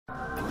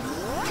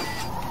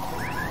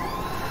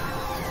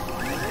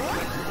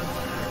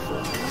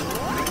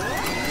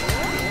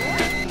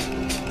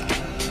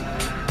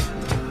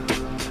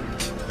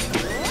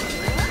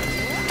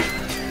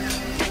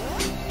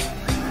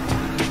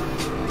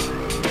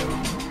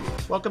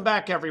Welcome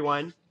back,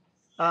 everyone.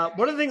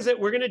 One of the things that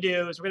we're going to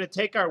do is we're going to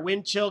take our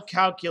Windchill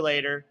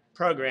calculator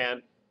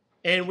program,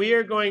 and we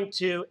are going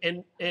to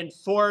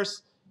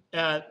enforce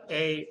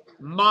a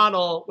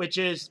model, which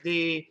is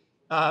the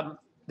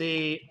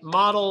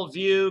model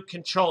view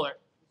controller.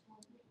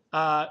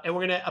 And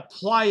we're going to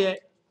apply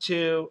it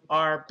to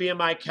our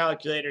BMI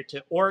calculator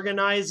to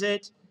organize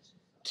it,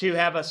 to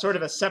have a sort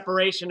of a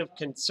separation of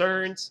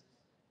concerns.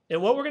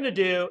 And what we're going to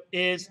do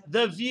is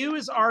the view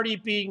is already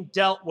being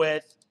dealt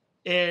with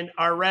in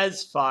our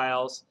res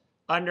files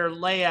under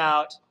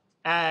layout,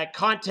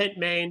 content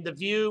main. The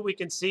view we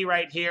can see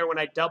right here when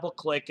I double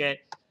click it.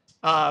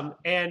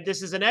 And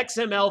this is an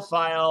XML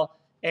file,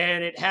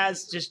 and it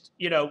has just,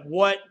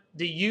 what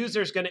the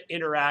user is going to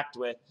interact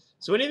with.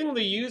 So anything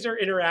the user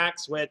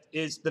interacts with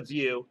is the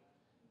view.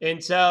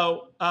 And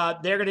so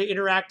they're going to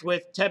interact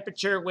with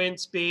temperature, wind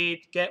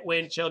speed, get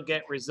wind chill,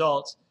 get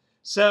results.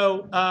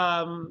 So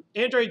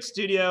Android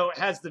Studio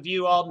has the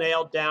view all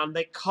nailed down.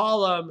 They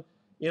call them,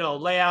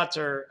 layouts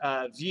or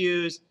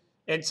views.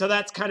 And so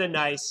that's kind of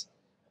nice.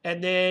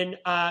 And then,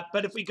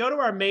 but if we go to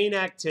our main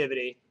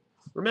activity,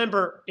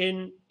 remember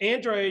in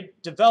Android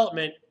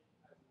development,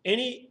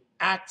 any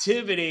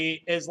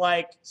activity is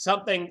like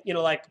something,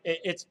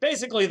 it's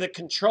basically the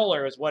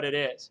controller is what it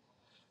is.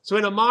 So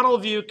in a model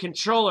view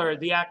controller,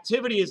 the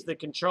activity is the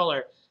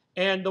controller.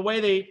 And the way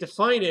they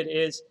define it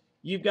is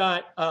you've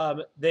got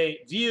the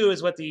view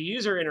is what the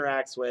user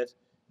interacts with.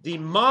 The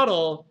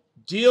model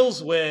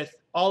deals with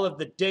all of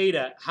the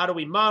data. How do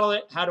we model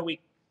it? How do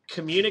we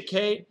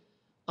communicate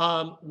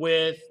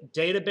with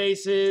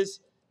databases?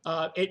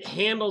 It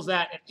handles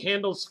that. It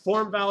handles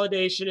form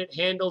validation. It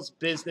handles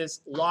business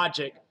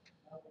logic.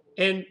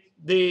 And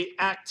the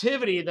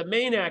activity, the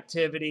main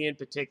activity in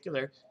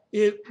particular,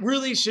 it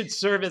really should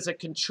serve as a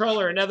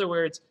controller. In other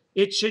words,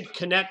 it should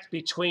connect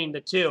between the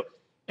two.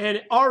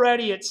 And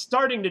already it's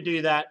starting to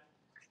do that,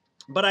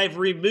 but I've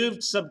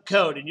removed some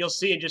code, and you'll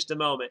see in just a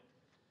moment.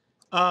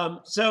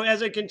 So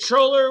as a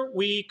controller,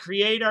 we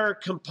create our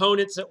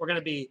components that we're going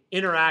to be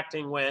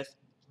interacting with.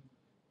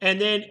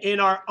 And then in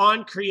our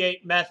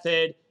onCreate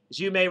method, as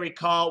you may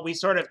recall, we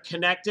sort of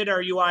connected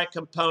our UI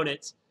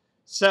components.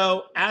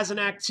 So as an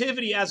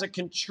activity, as a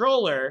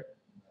controller,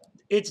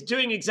 it's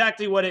doing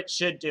exactly what it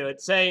should do.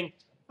 It's saying,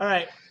 all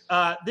right,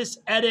 this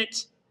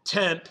edit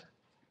temp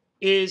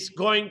is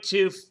going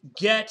to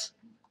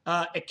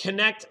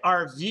connect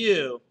our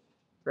view,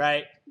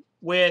 right,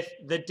 with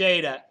the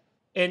data.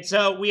 And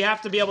so we have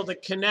to be able to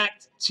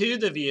connect to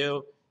the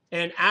view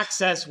and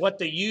access what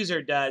the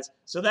user does.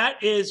 So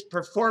that is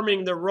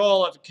performing the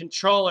role of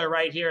controller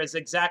right here as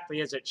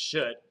exactly as it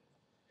should.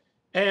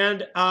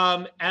 And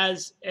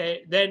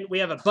then we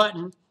have a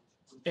button,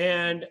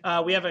 and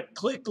we have a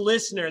click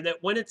listener that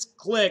when it's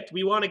clicked,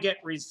 we want to get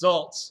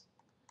results.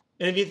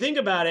 And if you think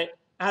about it,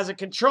 as a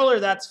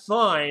controller, that's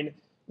fine.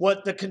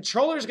 What the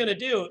controller is going to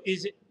do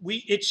is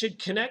it should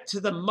connect to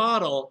the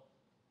model.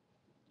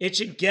 It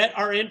should get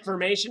our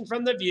information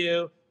from the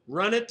view,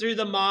 run it through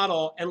the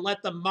model, and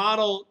let the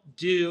model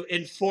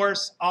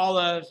enforce all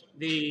of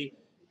the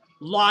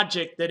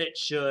logic that it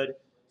should.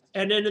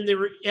 And then in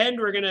the end,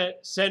 we're going to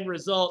send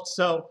results.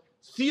 So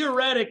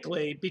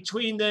theoretically,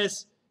 between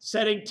this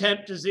setting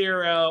temp to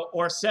 0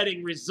 or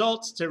setting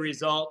results to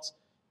results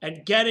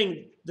and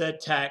getting the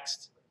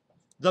text,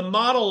 the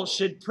model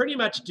should pretty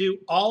much do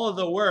all of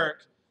the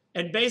work.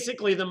 And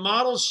basically, the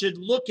model should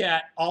look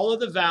at all of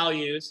the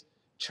values,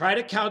 try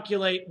to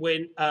calculate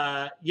wind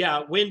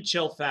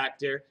chill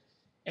factor,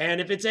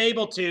 and if it's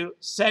able to,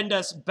 send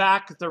us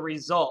back the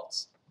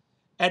results.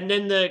 And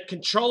then the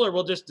controller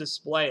will just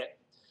display it.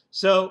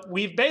 So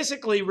we've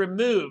basically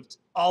removed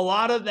a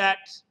lot of that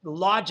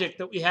logic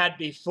that we had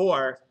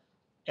before,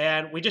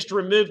 and we just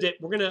removed it.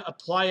 We're going to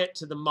apply it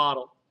to the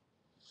model.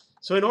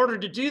 So in order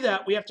to do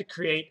that, we have to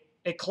create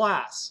a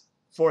class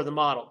for the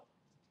model.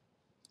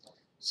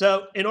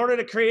 So in order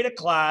to create a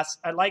class,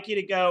 I'd like you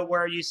to go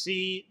where you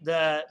see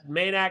the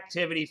main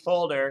activity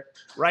folder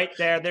right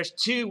there. There's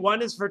two.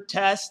 One is for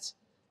test,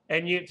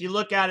 and if you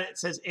look at it, it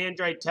says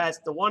Android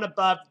test. The one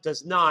above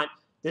does not.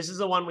 This is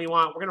the one we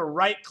want. We're going to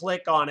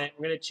right-click on it.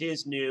 We're going to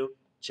choose New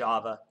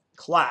Java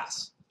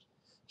Class.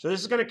 So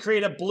this is going to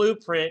create a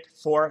blueprint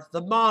for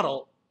the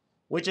model,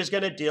 which is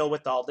going to deal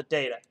with all the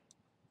data.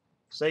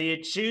 So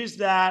you choose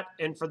that,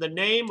 and for the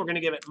name, we're going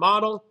to give it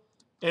model.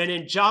 And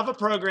in Java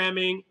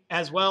programming,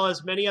 as well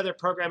as many other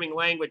programming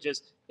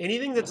languages,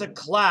 anything that's a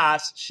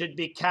class should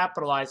be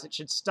capitalized. It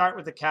should start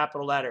with a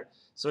capital letter.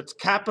 So it's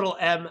capital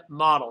M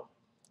model.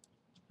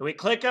 And we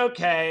click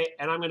OK,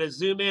 and I'm going to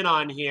zoom in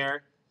on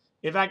here.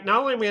 In fact, not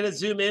only am I going to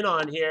zoom in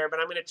on here,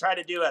 but I'm going to try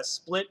to do a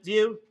split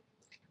view.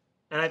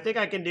 And I think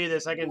I can do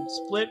this. I can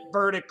split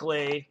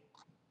vertically.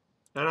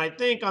 And I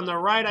think on the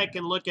right, I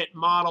can look at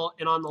model.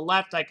 And on the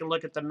left, I can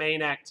look at the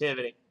main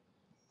activity.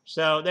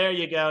 So there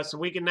you go. So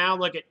we can now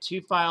look at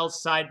two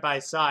files side by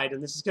side.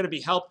 And this is going to be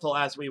helpful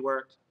as we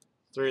work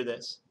through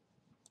this.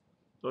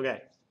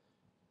 OK.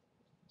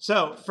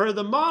 So for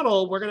the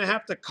model, we're going to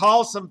have to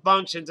call some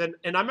functions. And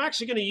I'm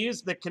actually going to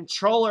use the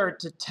controller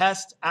to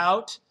test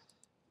out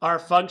our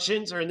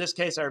functions, or in this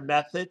case, our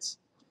methods.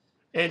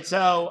 And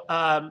so,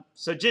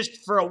 so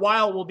just for a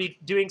while, we'll be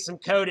doing some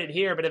code in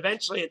here, but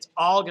eventually it's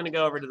all going to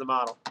go over to the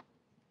model.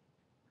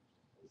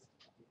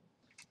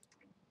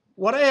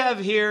 What I have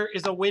here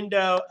is a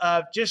window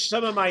of just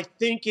some of my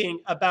thinking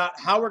about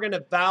how we're going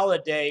to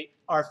validate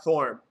our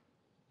form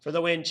for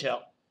the Windchill.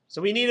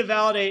 So we need to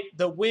validate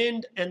the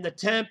wind and the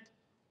temp,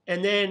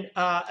 and then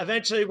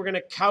eventually we're going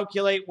to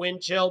calculate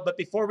Windchill. But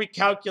before we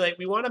calculate,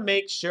 we want to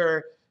make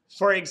sure,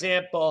 for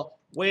example,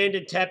 wind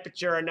and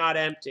temperature are not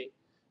empty.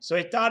 So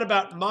I thought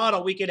about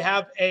model. We could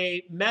have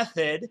a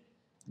method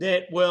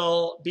that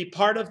will be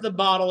part of the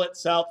model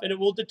itself, and it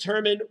will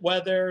determine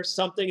whether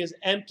something is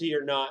empty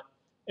or not.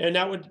 And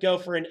that would go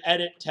for an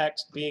edit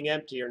text being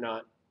empty or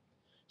not.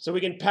 So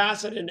we can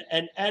pass it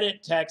an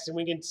edit text, and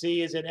we can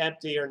see is it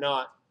empty or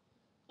not.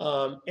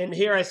 And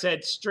here I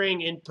said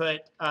string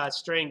input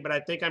string, but I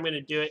think I'm going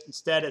to do it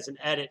instead as an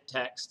edit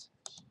text.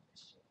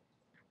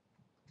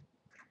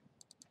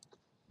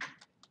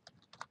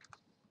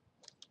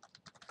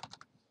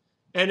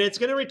 And it's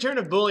going to return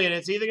a Boolean.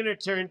 It's either going to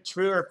return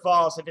true or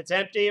false. If it's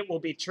empty, it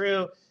will be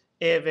true.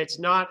 If it's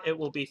not, it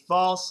will be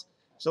false.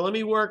 So let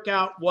me work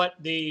out what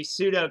the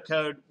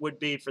pseudocode would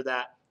be for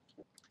that.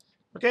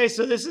 Okay,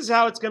 so this is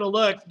how it's going to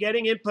look.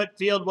 Getting input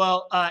field,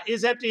 well,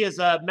 isEmpty is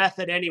a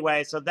method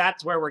anyway, so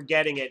that's where we're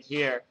getting it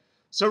here.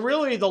 So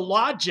really, the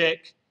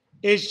logic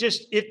is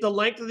just if the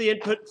length of the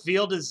input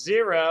field is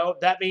 0,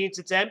 that means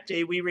it's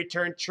empty. We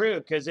return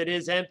true because it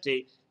is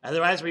empty.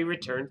 Otherwise, we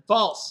return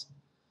false.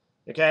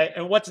 Okay,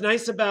 and what's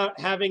nice about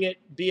having it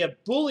be a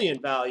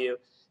Boolean value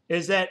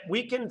is that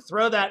we can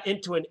throw that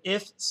into an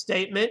if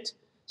statement.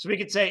 So we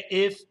could say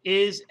if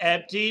is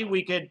empty.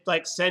 We could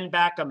like send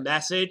back a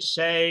message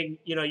saying,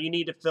 you know, you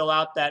need to fill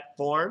out that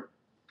form.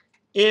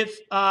 If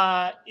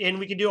and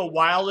we could do a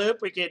while loop.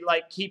 We could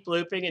like keep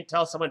looping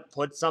until someone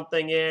puts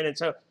something in. And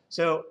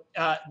so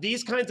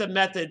these kinds of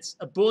methods,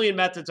 Boolean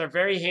methods, are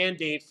very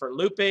handy for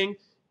looping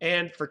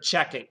and for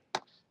checking.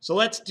 So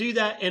let's do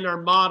that in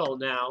our model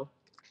now.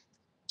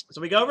 So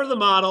we go over to the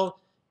model,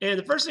 and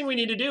the first thing we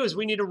need to do is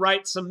we need to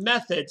write some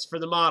methods for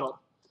the model.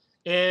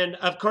 And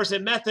of course, a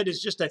method is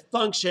just a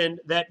function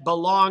that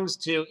belongs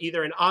to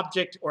either an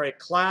object or a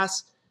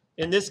class.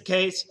 In this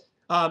case,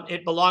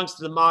 it belongs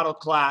to the model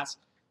class.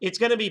 It's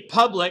going to be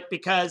public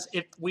because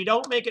if we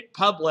don't make it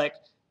public,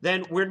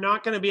 then we're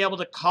not going to be able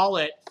to call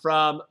it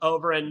from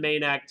over in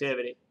main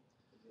activity.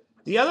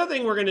 The other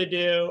thing we're going to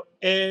do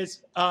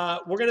is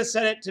we're going to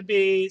set it to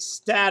be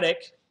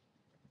static.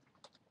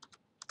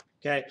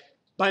 Okay.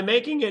 By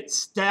making it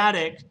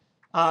static,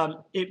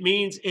 it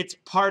means it's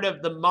part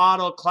of the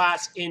model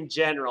class in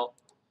general.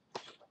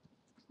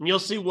 And you'll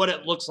see what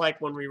it looks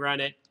like when we run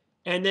it.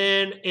 And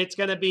then it's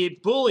going to be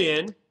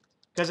Boolean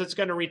because it's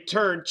going to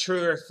return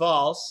true or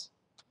false.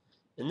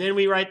 And then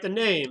we write the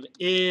name,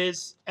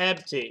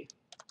 isEmpty.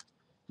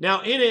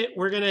 Now in it,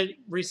 we're going to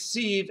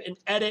receive an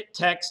edit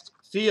text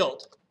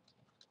field.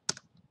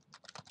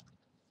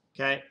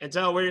 Okay, and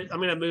so I'm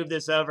going to move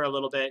this over a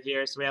little bit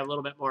here so we have a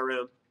little bit more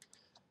room.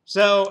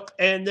 So,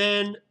 and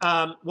then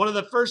one of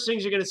the first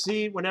things you're going to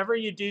see whenever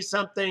you do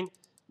something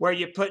where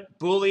you put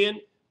Boolean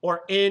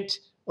or int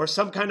or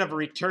some kind of a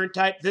return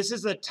type, this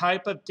is the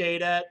type of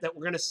data that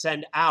we're going to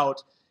send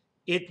out.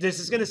 This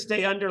is going to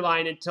stay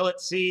underlined until it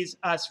sees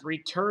us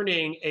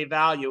returning a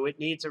value. It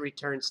needs a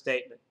return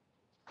statement.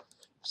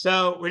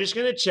 So we're just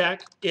going to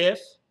check if,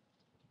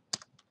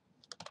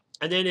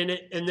 and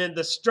then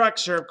the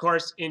structure, of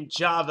course, in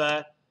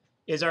Java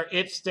is our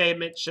if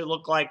statement should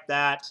look like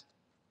that.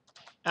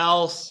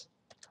 Else,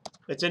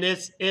 it's an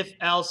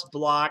if-else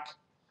block.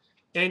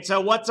 And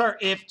so what's our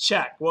if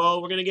check? Well,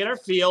 we're going to get our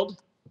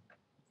field,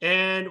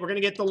 and we're going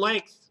to get the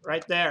length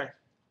right there.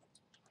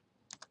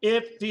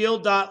 If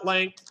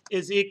field.length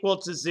is equal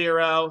to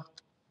 0,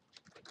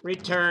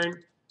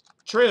 return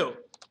true,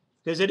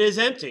 because it is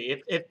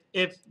empty.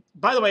 If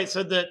by the way,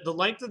 so the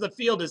length of the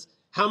field is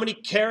how many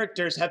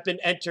characters have been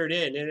entered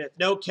in. And if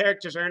no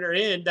characters are entered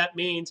in, that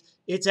means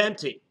it's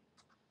empty.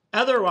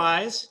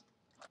 Otherwise,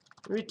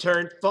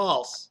 return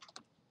false.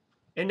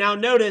 And now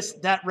notice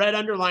that red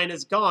underline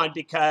is gone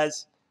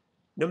because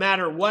no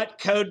matter what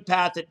code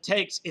path it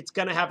takes, it's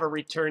going to have a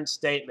return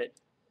statement.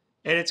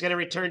 And it's going to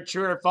return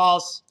true or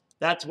false.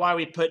 That's why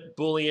we put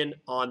Boolean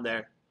on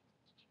there.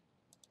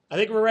 I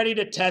think we're ready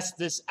to test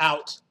this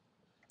out.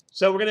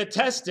 So we're going to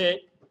test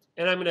it,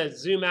 and I'm going to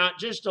zoom out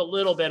just a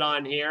little bit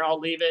on here. I'll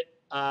leave it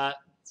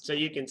so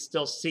you can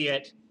still see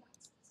it.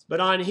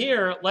 But on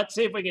here, let's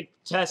see if we can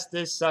test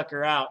this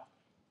sucker out.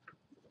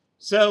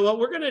 So what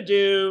we're going to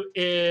do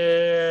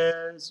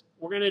is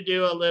we're going to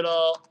do a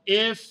little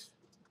if.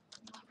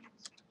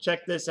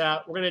 Check this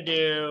out. We're going to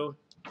do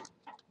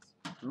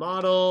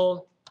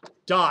model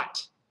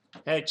dot.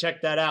 Hey,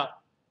 check that out.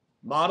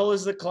 Model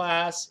is the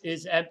class,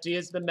 isEmpty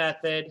is the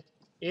method,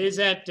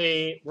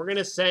 isEmpty. We're going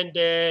to send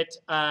it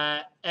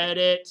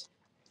edit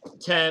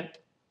temp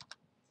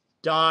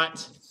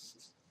dot.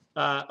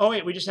 Oh,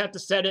 wait, we just have to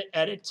set it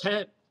edit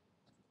temp.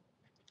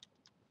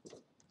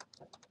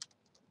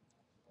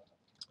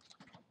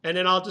 And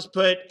then I'll just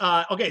put,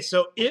 okay,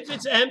 so if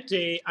it's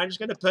empty, I'm just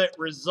going to put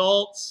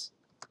results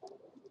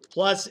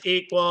plus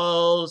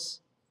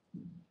equals,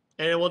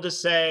 and we'll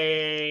just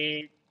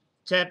say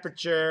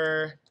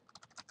temperature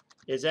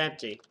is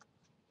empty,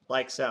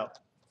 like so.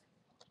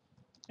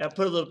 I'll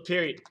put a little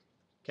period,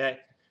 okay?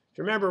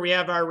 Remember, we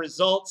have our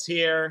results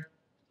here,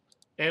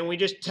 and we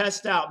just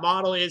test out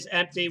model is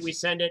empty. We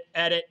send it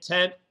edit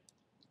temp.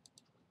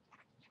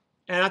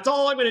 And that's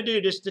all I'm going to do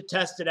just to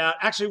test it out.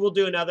 Actually, we'll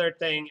do another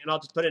thing, and I'll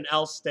just put an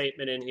else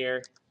statement in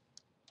here.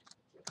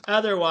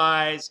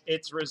 Otherwise,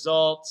 it's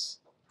results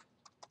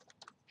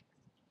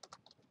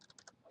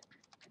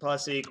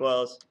plus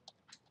equals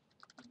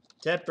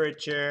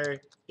temperature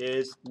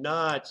is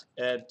not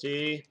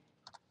empty.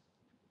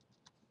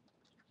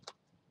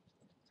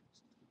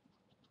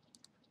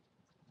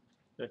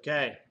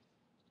 Okay.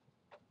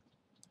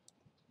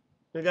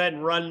 We'll go ahead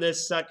and run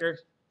this sucker.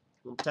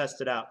 We'll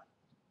test it out.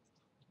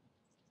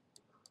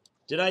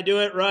 Did I do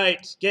it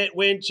right? Get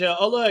Windchill.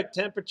 Oh, look,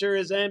 temperature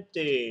is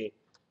empty.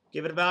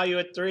 Give it a value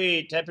at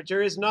 3.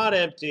 Temperature is not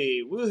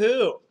empty.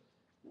 Woohoo.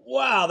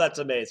 Wow, that's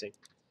amazing.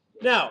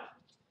 Now,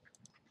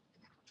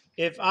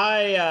 if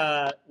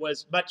I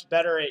was much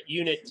better at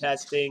unit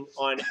testing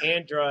on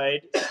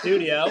Android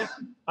Studio,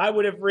 I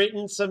would have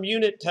written some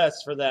unit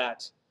tests for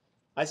that.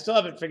 I still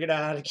haven't figured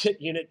out how to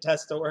get unit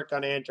tests to work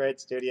on Android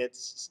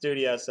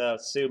Studio, so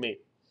sue me.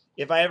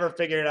 If I ever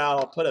figure it out,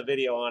 I'll put a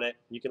video on it.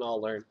 You can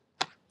all learn.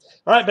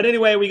 All right, but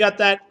anyway, we got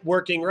that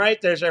working right.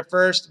 There's our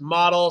first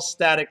model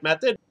static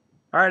method.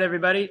 All right,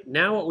 everybody.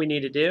 Now what we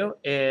need to do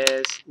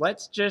is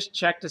let's just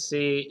check to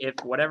see if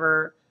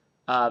whatever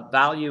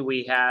value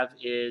we have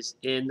is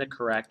in the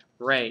correct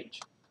range.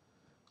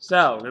 So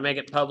I'm going to make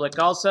it public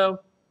also.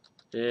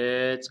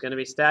 It's going to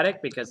be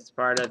static because it's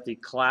part of the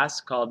class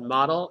called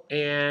model,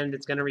 and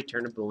it's going to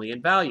return a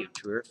Boolean value,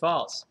 true or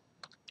false.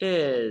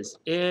 Is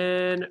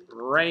in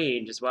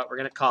range is what we're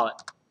going to call it.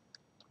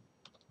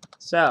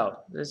 So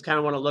this is kind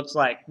of what it looks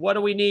like. What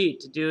do we need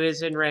to do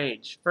is in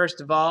range?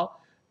 First of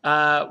all,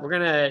 we're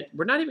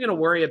not even going to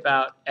worry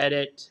about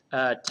edit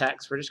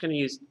text. We're just going to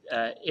use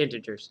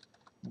integers.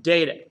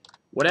 Data.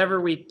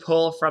 Whatever we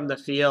pull from the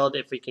field,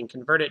 if we can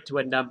convert it to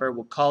a number,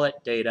 we'll call it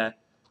data.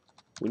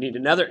 We need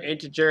another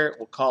integer,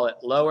 we'll call it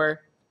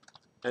lower,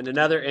 and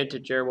another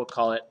integer, we'll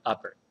call it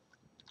upper.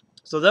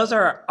 So those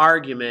are our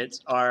arguments,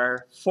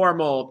 our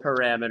formal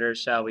parameters,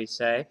 shall we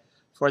say,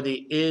 for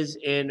the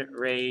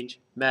isInRange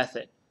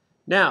method.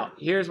 Now,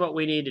 here's what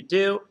we need to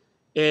do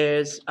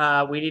is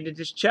we need to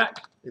just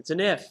check. It's an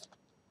if,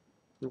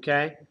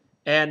 okay?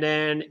 And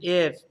then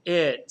if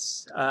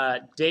it's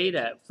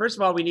data, first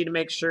of all, we need to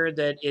make sure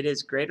that it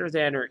is greater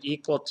than or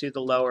equal to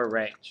the lower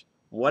range,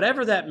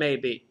 whatever that may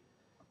be.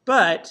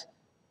 But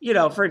you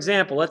know, for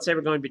example, let's say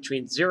we're going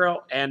between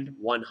 0 and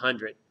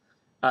 100.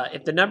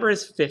 If the number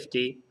is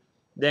 50,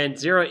 then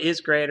 0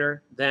 is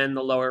greater than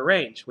the lower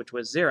range, which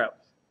was 0.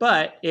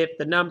 But if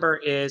the number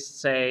is,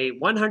 say,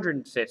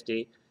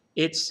 150,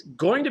 it's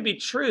going to be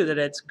true that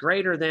it's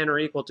greater than or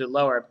equal to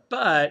lower,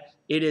 but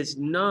it is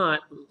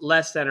not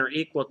less than or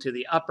equal to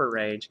the upper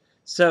range.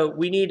 So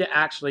we need to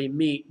actually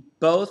meet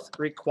both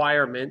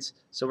requirements.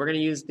 So we're going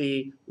to use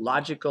the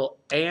logical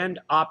AND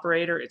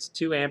operator. It's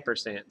 2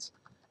 ampersands.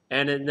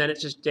 And then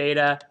it's just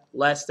data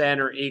less than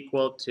or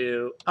equal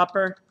to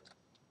upper,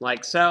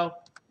 like so.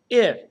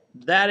 If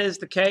that is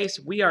the case,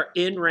 we are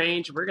in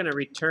range. We're going to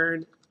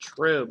return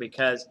true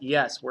because,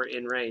 yes, we're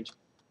in range.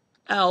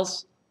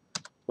 Else,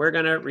 we're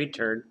going to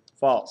return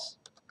false.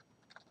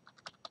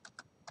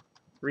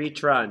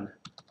 Return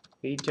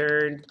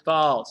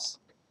false.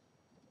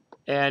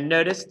 And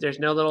notice there's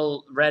no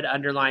little red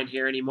underline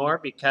here anymore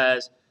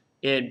because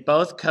in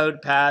both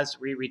code paths,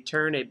 we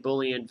return a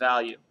Boolean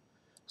value.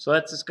 So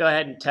let's just go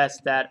ahead and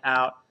test that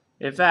out.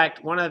 In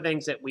fact, one of the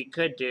things that we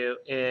could do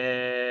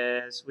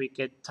is we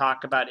could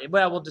talk about it.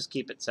 Well, we'll just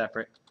keep it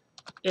separate.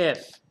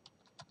 If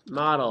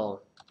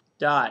model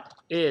dot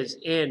is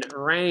in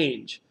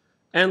range.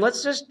 And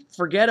let's just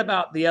forget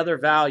about the other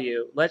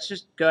value. Let's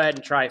just go ahead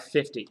and try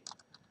 50.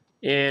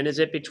 And is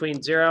it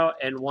between 0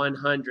 and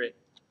 100?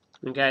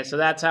 Okay, so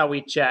that's how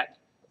we check.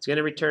 It's going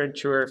to return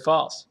true or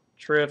false.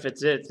 True if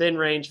it's in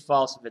range,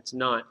 false if it's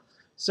not.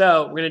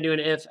 So we're going to do an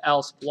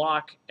if-else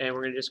block, and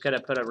we're just going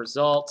to put a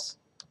results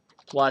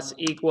plus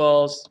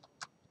equals.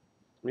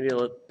 Maybe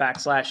a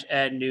backslash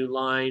add new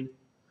line,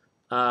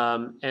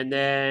 and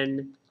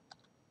then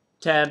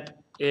temp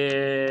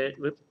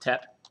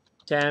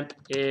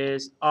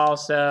is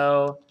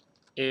also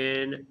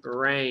in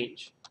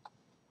range.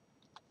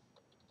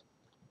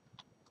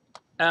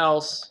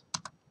 Else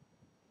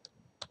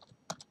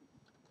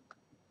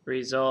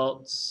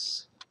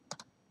results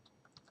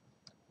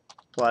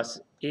plus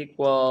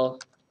equal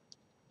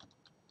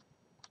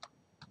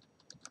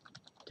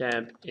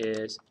temp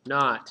is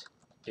not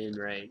in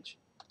range,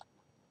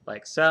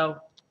 like so.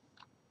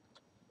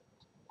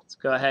 Let's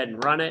go ahead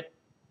and run it.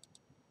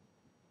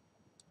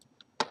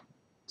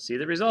 See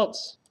the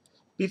results.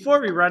 Before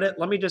we run it,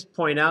 let me just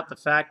point out the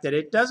fact that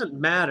it doesn't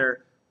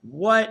matter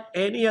what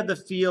any of the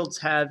fields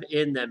have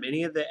in them,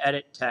 any of the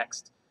edit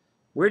text.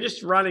 We're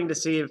just running to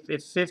see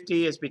if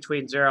 50 is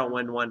between 0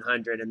 and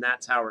 100, and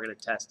that's how we're going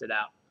to test it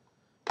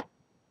out.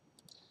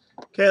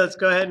 Okay, let's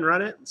go ahead and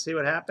run it and see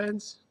what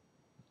happens.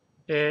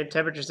 And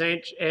temperature's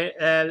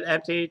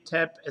empty.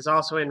 Temp is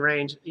also in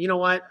range. You know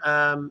what?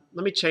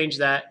 Let me change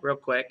that real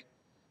quick.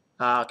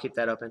 I'll keep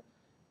that open.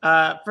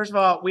 First of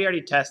all, we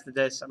already tested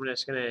this. I'm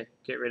just going to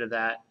get rid of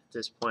that at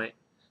this point.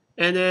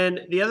 And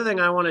then the other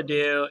thing I want to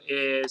do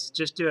is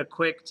just do a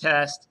quick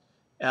test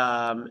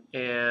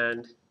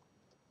and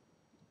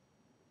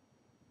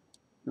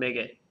make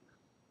it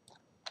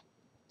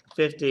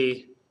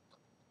 50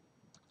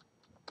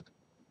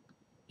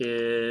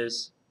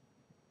 is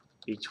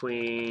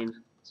between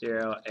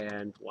 0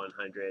 and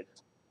 100.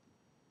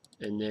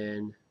 And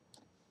then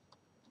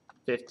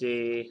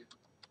 50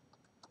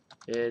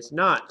 is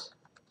not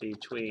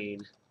between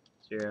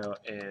 0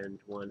 and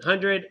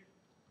 100.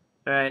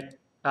 All right,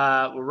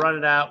 we'll run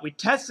it out. We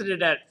tested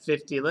it at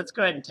 50. Let's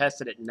go ahead and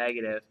test it at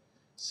negative.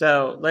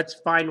 So let's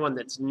find one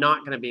that's not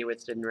going to be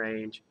within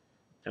range.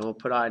 And we'll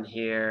put on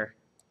here.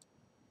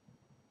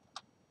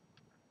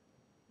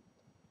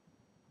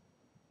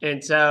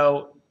 And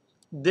so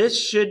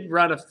this should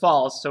run a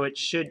false, so it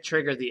should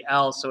trigger the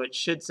else. So it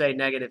should say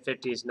negative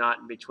 50 is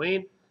not in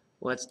between.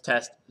 Let's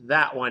test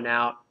that one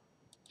out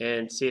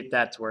and see if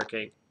that's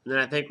working. And then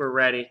I think we're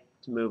ready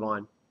to move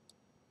on.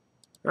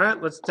 All right,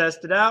 let's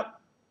test it out.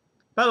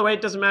 By the way,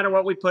 it doesn't matter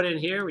what we put in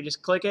here. We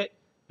just click it.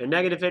 And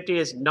negative 50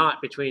 is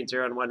not between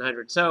 0 and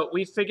 100. So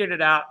we figured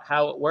it out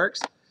how it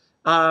works.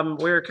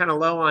 We're kind of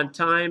low on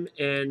time,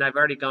 and I've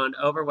already gone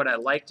over what I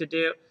like to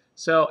do.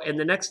 So in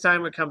the next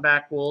time we come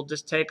back, we'll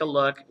just take a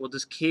look. We'll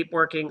just keep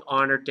working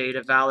on our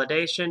data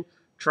validation,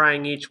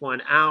 trying each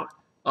one out.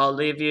 I'll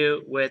leave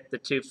you with the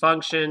two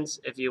functions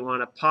if you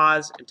want to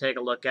pause and take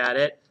a look at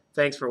it.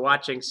 Thanks for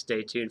watching.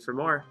 Stay tuned for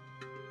more.